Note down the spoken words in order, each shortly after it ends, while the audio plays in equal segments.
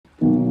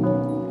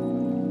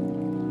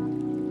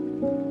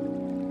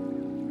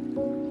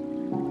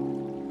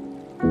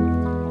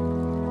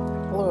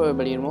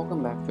everybody, and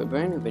welcome back to a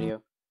brand new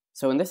video.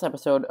 So in this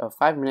episode of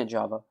 5-Minute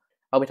Java,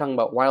 I'll be talking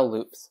about while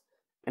loops.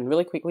 And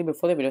really quickly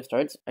before the video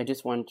starts, I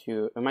just want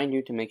to remind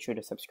you to make sure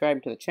to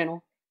subscribe to the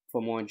channel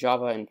for more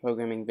Java and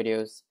programming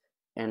videos.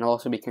 And I'll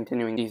also be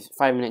continuing these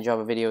 5-Minute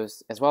Java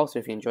videos as well, so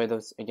if you enjoy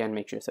those, again,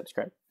 make sure to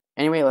subscribe.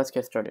 Anyway, let's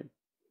get started.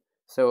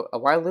 So a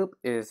while loop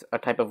is a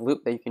type of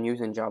loop that you can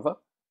use in Java.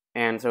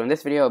 And so in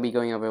this video, I'll be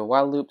going over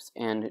while loops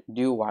and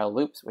do while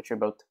loops, which are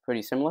both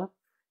pretty similar.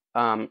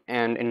 And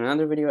in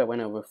another video, I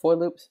went over for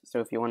loops, so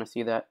if you want to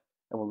see that,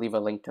 I will leave a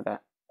link to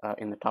that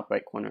in the top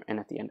right corner and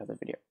at the end of the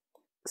video.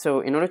 So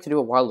in order to do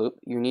a while loop,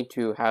 you need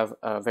to have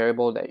a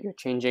variable that you're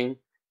changing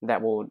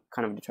that will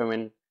kind of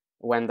determine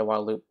when the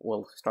while loop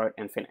will start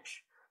and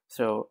finish.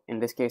 So in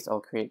this case,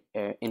 I'll create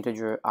an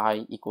integer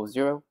I equals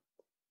 0,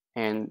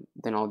 and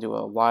then I'll do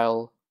a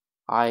while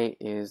I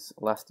is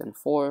less than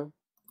 4,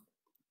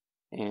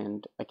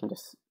 and I can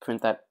just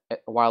print that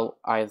while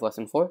I is less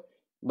than 4.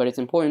 But it's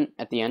important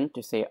at the end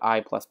to say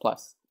I++,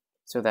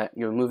 so that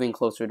you're moving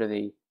closer to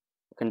the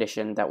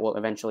condition that will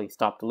eventually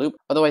stop the loop.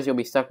 Otherwise, you'll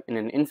be stuck in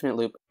an infinite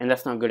loop, and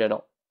that's not good at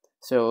all.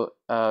 So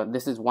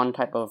this is one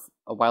type of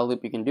a while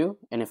loop you can do,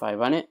 and if I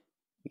run it,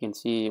 you can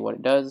see what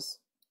it does.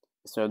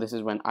 So this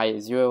is when I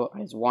is 0,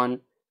 I is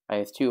 1, I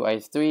is 2, I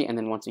is 3, and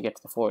then once you get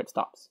to 4, it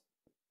stops.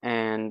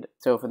 And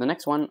so for the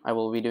next one, I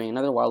will be doing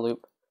another while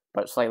loop,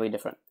 but slightly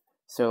different.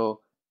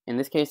 So in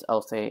this case,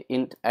 I'll say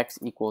int x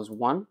equals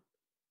 1.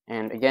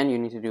 And again, you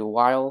need to do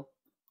while,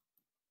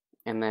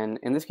 and then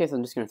in this case,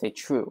 I'm just going to say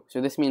true. So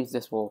this means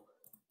this will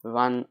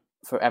run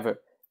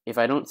forever. If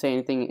I don't say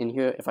anything in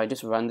here, if I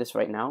just run this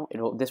right now,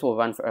 this will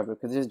run forever,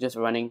 because this is just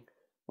running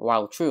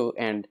while true,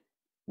 and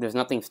there's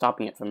nothing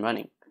stopping it from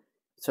running.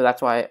 So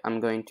that's why I'm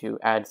going to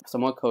add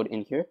some more code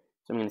in here.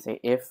 So I'm going to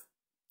say if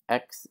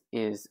x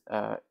is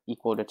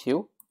equal to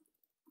 2,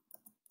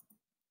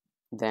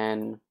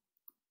 then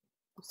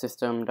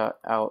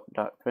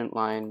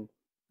system.out.println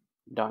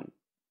done.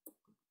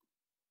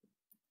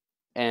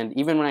 And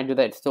even when I do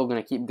that, it's still going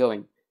to keep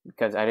going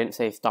because I didn't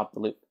say stop the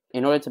loop.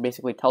 In order to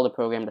basically tell the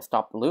program to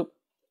stop the loop,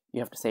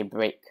 you have to say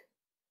break.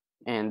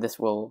 And this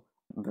will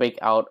break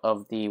out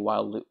of the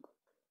while loop.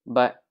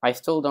 But I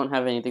still don't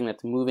have anything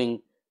that's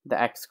moving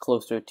the x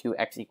closer to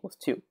x equals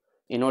 2.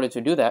 In order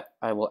to do that,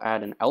 I will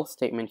add an else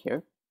statement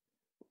here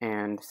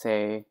and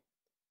say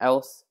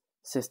else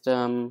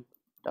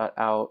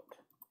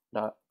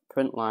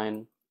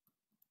system.out.println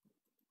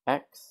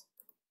x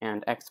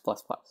and x++.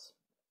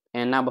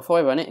 And now before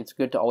I run it, it's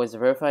good to always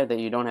verify that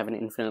you don't have an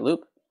infinite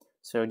loop.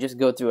 So just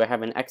go through, I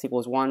have an x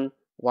equals 1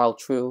 while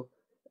true.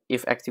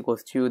 If x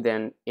equals 2,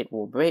 then it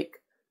will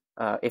break.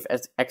 If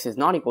x is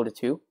not equal to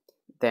 2,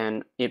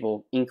 then it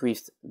will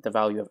increase the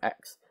value of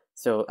x.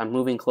 So I'm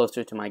moving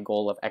closer to my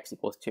goal of x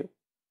equals 2.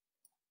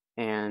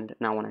 And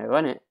now when I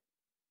run it,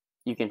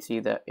 you can see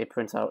that it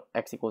prints out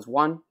x equals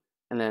 1,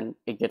 and then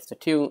it gets to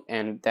 2,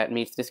 and that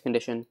meets this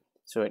condition,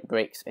 so it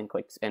breaks and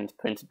clicks and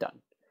prints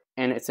done.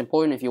 And it's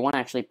important, if you want to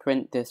actually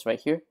print this right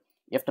here,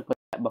 you have to put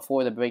that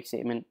before the break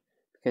statement,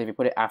 because if you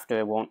put it after,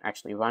 it won't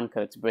actually run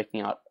because it's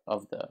breaking out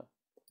of the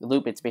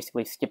loop. It's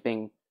basically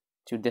skipping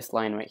to this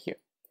line right here.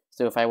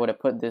 So if I were to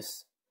put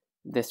this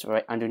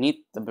right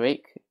underneath the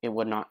break, it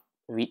would not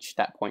reach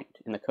that point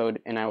in the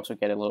code, and I also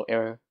get a little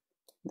error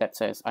that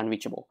says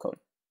unreachable code.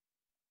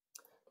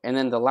 And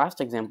then the last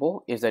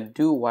example is a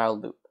do while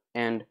loop.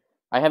 And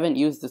I haven't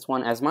used this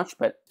one as much,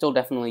 but still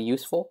definitely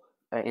useful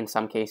in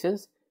some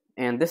cases.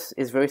 And this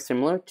is very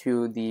similar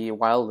to the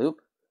while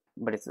loop,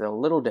 but it's a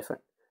little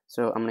different.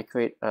 So I'm going to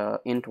create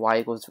int y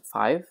equals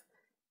 5,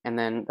 and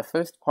then the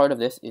first part of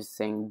this is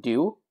saying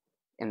do,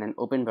 and then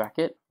open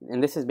bracket,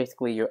 and this is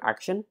basically your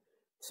action.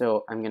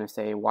 So I'm going to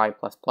say y++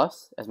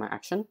 as my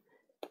action,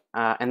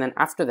 and then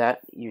after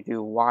that you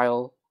do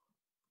while,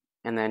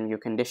 and then your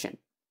condition,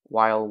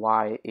 while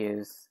y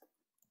is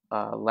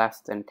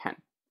less than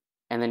 10,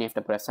 and then you have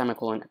to put a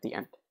semicolon at the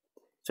end.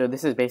 So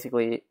this is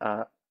basically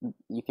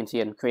you can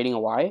see I'm creating a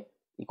y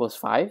equals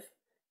 5,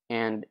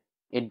 and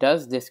it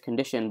does this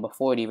condition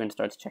before it even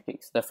starts checking.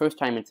 So the first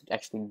time it's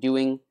actually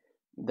doing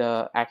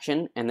the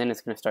action, and then it's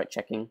going to start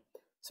checking.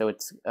 So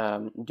it's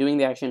doing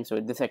the action,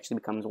 so this actually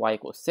becomes y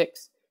equals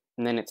 6,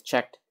 and then it's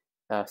checked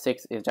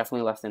 6 is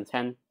definitely less than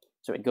 10,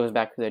 so it goes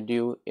back to the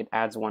do, it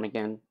adds 1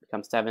 again,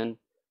 becomes 7,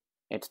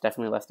 it's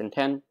definitely less than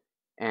 10,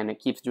 and it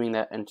keeps doing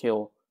that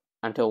until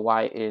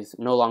y is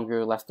no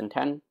longer less than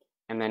 10,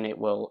 and then it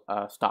will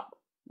stop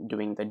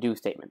doing the do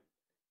statement.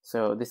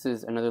 So this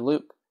is another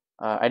loop.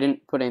 I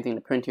didn't put anything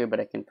to print here,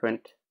 but I can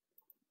print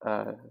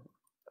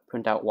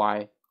out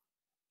y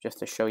just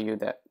to show you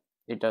that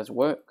it does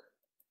work.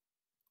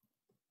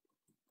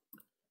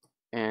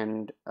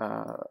 And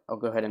I'll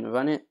go ahead and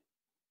run it,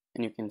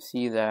 and you can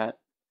see that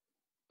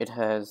it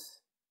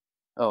has,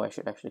 oh, I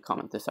should actually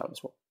comment this out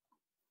as well.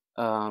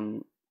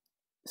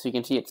 So you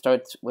can see it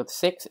starts with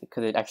 6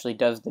 because it actually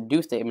does the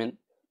do statement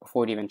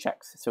before it even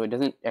checks. So it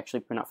doesn't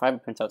actually print out 5,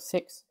 it prints out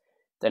 6,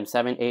 then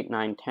 7, 8,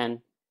 9,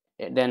 10.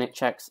 Then it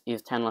checks,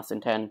 is 10 less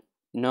than 10?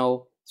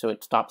 No, so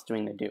it stops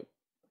doing the do.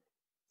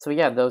 So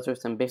yeah, those are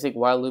some basic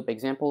while loop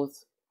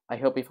examples. I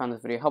hope you found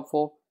this video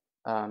helpful.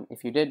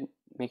 If you did,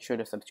 make sure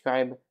to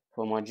subscribe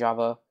for more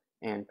Java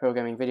and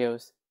programming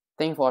videos.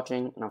 Thanks for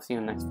watching, and I'll see you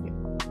in the next video.